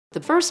The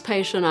first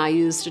patient I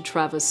used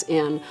Atrevis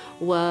in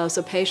was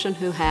a patient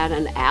who had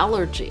an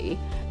allergy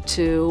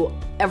to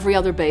every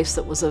other base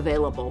that was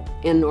available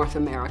in North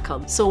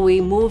America. So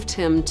we moved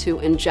him to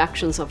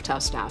injections of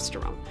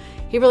testosterone.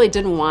 He really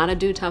didn't want to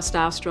do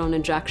testosterone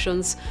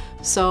injections,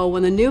 so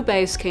when the new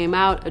base came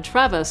out,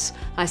 Atrevis,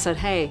 I said,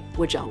 hey,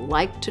 would you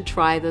like to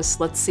try this?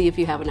 Let's see if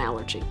you have an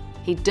allergy.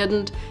 He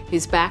didn't.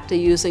 He's back to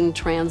using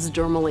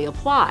transdermally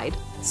applied.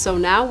 So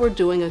now we're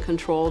doing a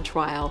controlled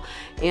trial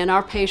in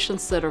our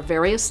patients that are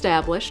very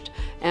established,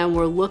 and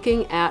we're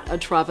looking at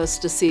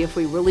Atrevis to see if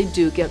we really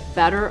do get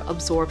better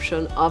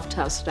absorption of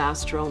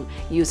testosterone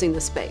using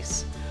this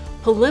base.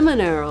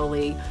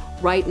 Preliminarily,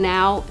 right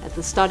now, at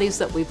the studies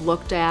that we've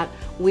looked at,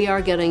 we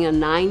are getting a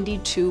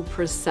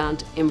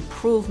 92%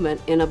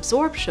 improvement in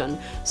absorption,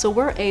 so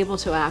we're able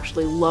to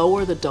actually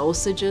lower the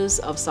dosages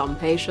of some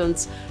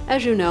patients.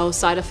 As you know,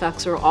 side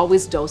effects are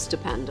always dose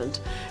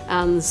dependent,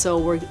 and so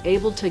we're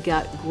able to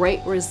get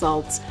great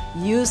results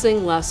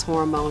using less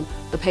hormone.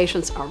 The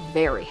patients are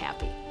very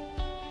happy.